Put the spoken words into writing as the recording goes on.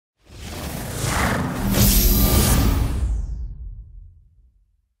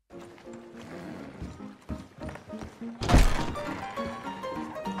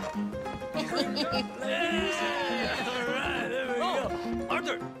right, there we go.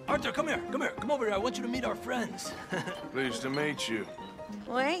 Arthur, come here. Come over here. I want you to meet our friends. Pleased to meet you.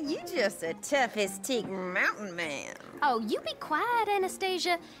 Well, ain't you just a tough-as-teak mountain man? Oh, you be quiet,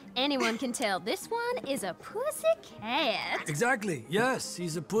 Anastasia. Anyone can tell this one is a pussy cat. Exactly. Yes,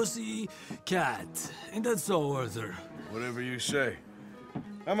 he's a pussy cat. Ain't that so, Arthur? Whatever you say.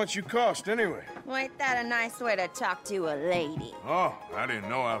 How much you cost, anyway? Well, ain't that a nice way to talk to a lady? Oh, I didn't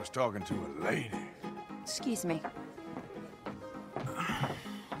know I was talking to a lady. Excuse me.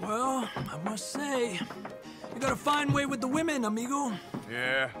 Well, I must say, you got a fine way with the women, amigo.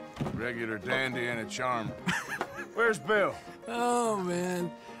 Yeah, regular dandy and a charm. Where's Bill? Oh,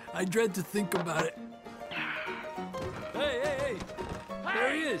 man. I dread to think about it. Hey!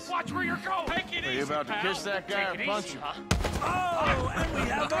 There he is. Watch where you're going. Take it Are easy, you about to pal. kiss that guy Take or it punch easy, him? huh? Oh, and we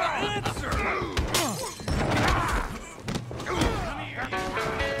have our answer. Come here.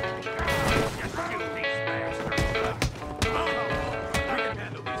 Just kill these bastards. I can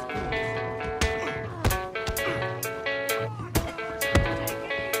handle these.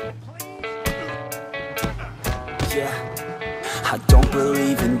 Yeah, I don't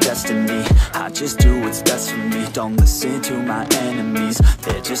believe in destiny. I just do what's best for me. Don't listen to my enemies,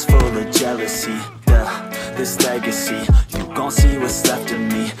 they're just full of jealousy. Yeah, this legacy, you gon' see what's left of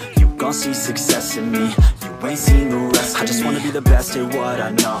me. You gon' see success in me. You ain't seen the rest of me. I just wanna be the best at what I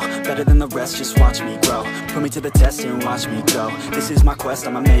know. Better than the rest, just watch me grow. Put me to the test and watch me go. This is my quest,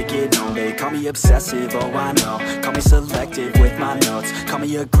 I'ma make it known. They call me obsessive, oh I know. Call me selective with my notes. Call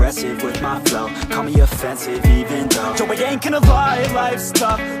me aggressive with my flow. Call me offensive even though Joe, I ain't gonna lie, life's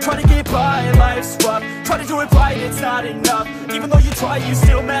tough. Try to get by, life's rough. Try to do it right, it's not enough. Even though you try, you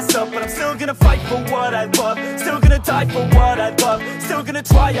still mess up. But I'm still gonna fight for what I love. Still gonna die for what I love. Still gonna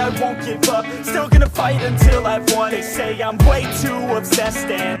try, I won't give up. Still gonna fight until I've won. They say I'm way too obsessed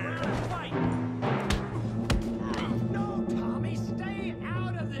and No, Tommy, stay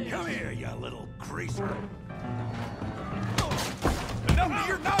out of this. Come here, you little greaser. Enough of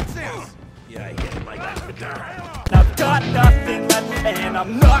your nonsense. Yeah, I get it like that. I've got nothing left, and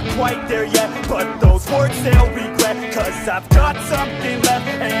I'm not quite there yet. But those words they'll regret, cause I've got something left,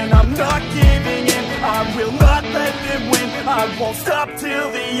 and I'm not giving in. I will not let them win. I won't stop till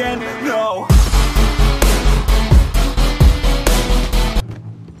the end, no.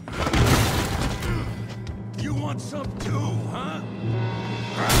 You want some too, huh?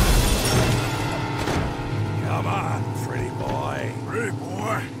 Come on, pretty boy. Pretty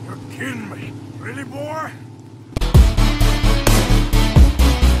boy? You're kidding me. Pretty boy?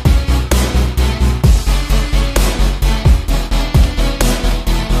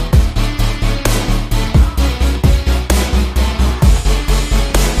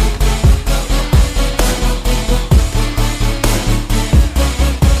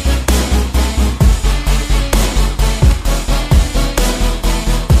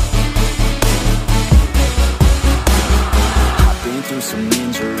 Some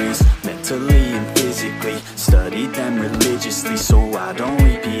injuries, mentally and physically. Studied them religiously so I don't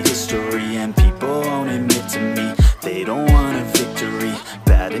repeat history. And people won't admit to me they don't want a victory.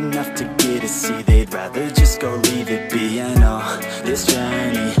 Bad enough to get a C, they'd rather just go leave it be. I know this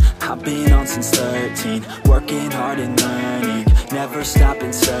journey I've been on since 13. Working hard and learning, never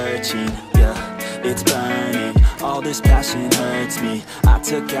stopping searching. Yeah, it's burning, all this passion hurts me. I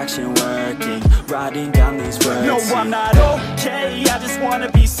took action working, writing down these words. No, I'm not okay, I just wanna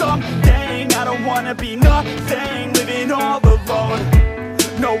be something. I don't wanna be nothing, living all alone.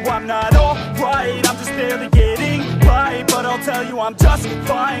 No, I'm not alright, I'm just barely getting by. But I'll tell you I'm just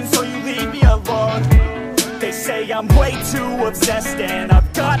fine, so you leave me alone. They say I'm way too obsessed and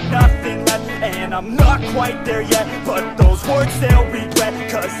I've got nothing left, and I'm not quite there yet. But those words they'll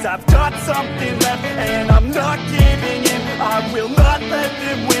regret, cause I've got something left, and I'm not giving in. I will not let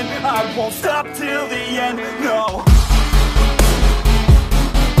them win. I won't stop till the end, no.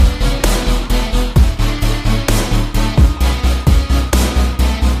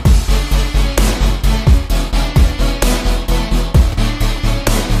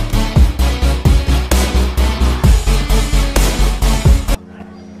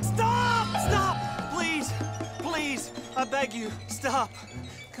 I beg you, stop.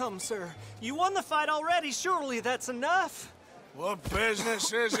 Come, sir. You won the fight already. Surely that's enough. What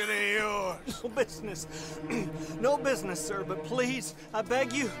business is it of yours? No business. No business, sir, but please, I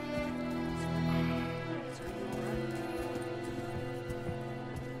beg you.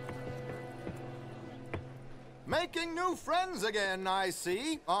 Making new friends again, I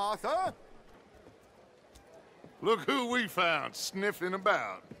see, Arthur. Look who we found sniffing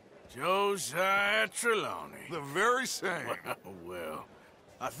about. Josiah Trelawney. The very same. Well,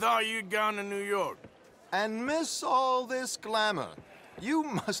 I thought you'd gone to New York. And miss all this glamour. You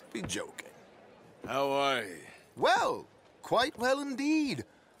must be joking. How are you? Well, quite well indeed.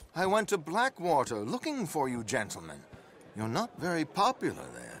 I went to Blackwater looking for you gentlemen. You're not very popular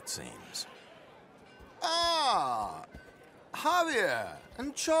there, it seems. Ah, Javier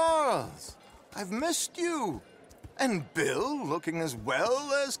and Charles. I've missed you. And Bill looking as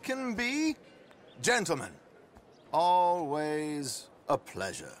well as can be. Gentlemen, always a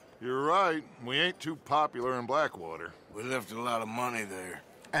pleasure. You're right. We ain't too popular in Blackwater. We left a lot of money there.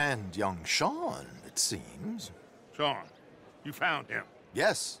 And young Sean, it seems. Sean, you found him.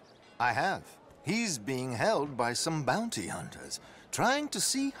 Yes, I have. He's being held by some bounty hunters, trying to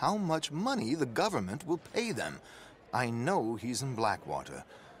see how much money the government will pay them. I know he's in Blackwater,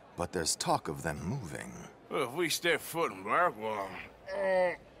 but there's talk of them moving. Well, if we step foot in Blackwater...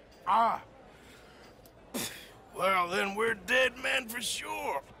 Well, then we're dead men for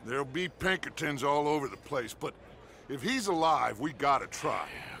sure. There'll be Pinkertons all over the place, but if he's alive, we gotta try.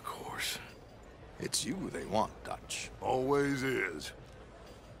 Yeah, of course. It's you they want, Dutch. Always is.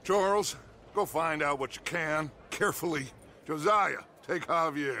 Charles, go find out what you can, carefully. Josiah, take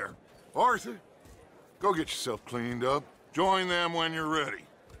Javier. Arthur, go get yourself cleaned up. Join them when you're ready.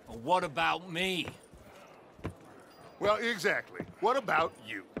 Well, what about me? Well, exactly. What about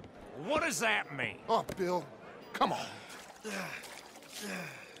you? What does that mean? Oh, Bill, come on.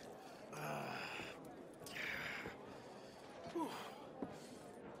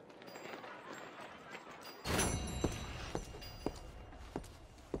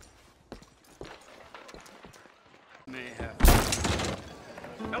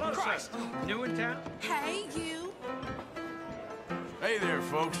 Hello, Christ. New in town? Hey, you. Hey there,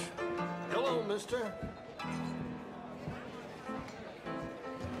 folks. Hello, mister.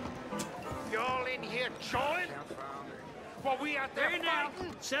 Y'all in here chawing? While we out there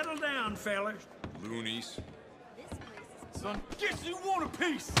fighting? Settle down, fellas. Loonies. Son, guess you want a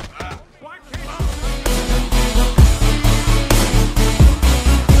piece. Why can't